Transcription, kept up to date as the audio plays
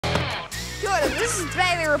Hello, this is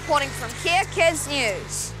Bailey reporting from Kea Kids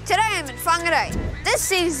News. Today I'm in Whangarei. This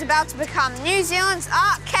city is about to become New Zealand's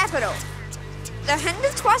art capital. The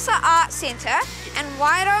Hundertwasser Art Centre and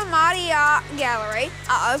Wairau Māori Art Gallery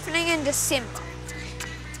are opening in December.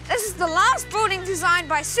 This is the last building designed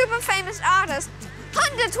by super famous artist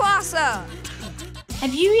Hundertwasser.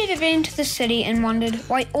 Have you ever been to the city and wondered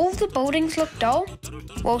why all the buildings look dull?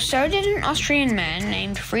 Well, so did an Austrian man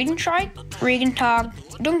named Friedensreich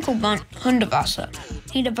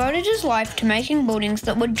Hundertwasser. He devoted his life to making buildings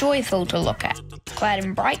that were joyful to look at, clad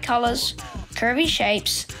in bright colours, curvy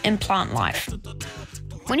shapes, and plant life.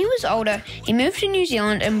 When he was older, he moved to New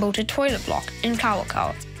Zealand and built a toilet block in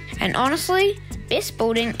Kawa. And honestly, best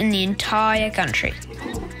building in the entire country.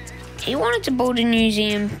 He wanted to build a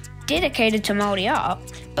museum dedicated to Māori art,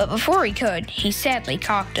 but before he could, he sadly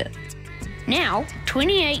carked it. Now,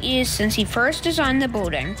 28 years since he first designed the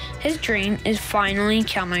building, his dream is finally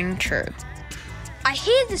coming true. I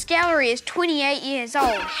hear this gallery is 28 years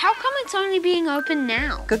old. How come it's only being opened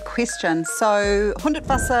now? Good question. So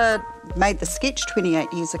Hundertwasser made the sketch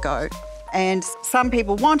 28 years ago, and some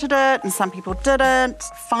people wanted it and some people didn't.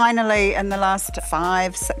 Finally, in the last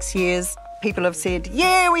 5-6 years, people have said,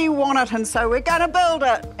 yeah, we want it, and so we're going to build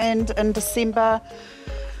it. And in December,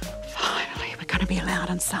 finally, we're going to be allowed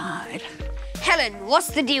inside. Helen, what's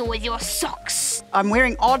the deal with your socks? I'm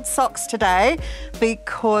wearing odd socks today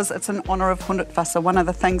because it's in honour of Hundertwasser. One of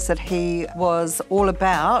the things that he was all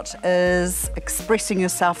about is expressing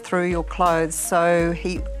yourself through your clothes, so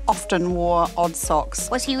he often wore odd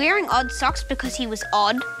socks. Was he wearing odd socks because he was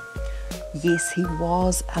odd? Yes, he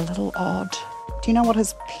was a little odd. Do you know what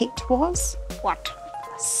his pet was? What?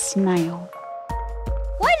 A snail.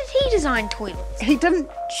 Why did he design toilets? He didn't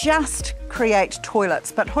just create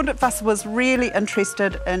toilets, but Hundertwasser was really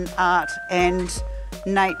interested in art and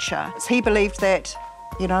nature. He believed that,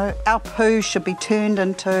 you know, our poo should be turned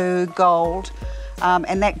into gold,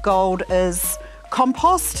 and that gold is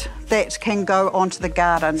compost that can go onto the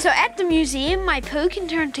garden. So at the museum, my poo can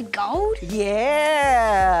turn to gold?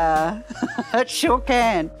 Yeah, it sure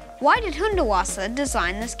can. Why did Hundertwasser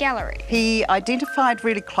design this gallery? He identified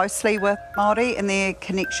really closely with Māori and their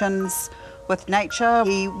connections with nature.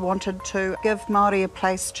 He wanted to give Māori a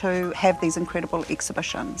place to have these incredible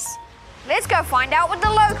exhibitions. Let's go find out what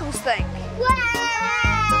the locals think.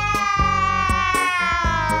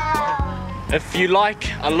 If you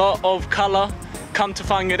like a lot of colour, come to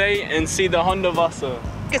Whangarei and see the Hundertwasser.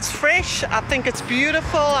 It's fresh, I think it's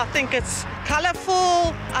beautiful, I think it's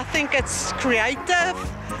colourful, I think it's creative.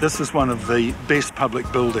 This is one of the best public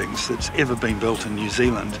buildings that's ever been built in New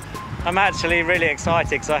Zealand. I'm actually really excited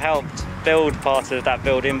because I helped build part of that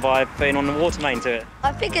building by putting on the water main to it.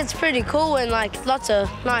 I think it's pretty cool and like lots of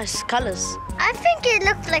nice colours. I think it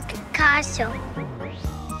looks like a castle.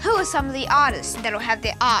 Who are some of the artists that'll have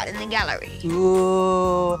their art in the gallery?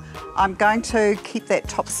 Ooh, I'm going to keep that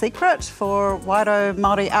top secret for Wairau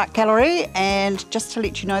Māori Art Gallery, and just to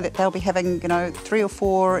let you know that they'll be having, 3 or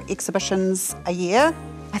 4 exhibitions a year.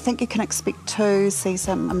 I think you can expect to see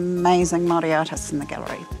some amazing Māori artists in the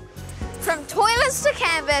gallery. From toilets to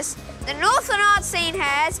canvas, the Northland art scene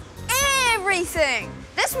has everything.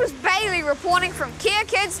 This was Bailey reporting from Kea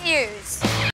Kids News.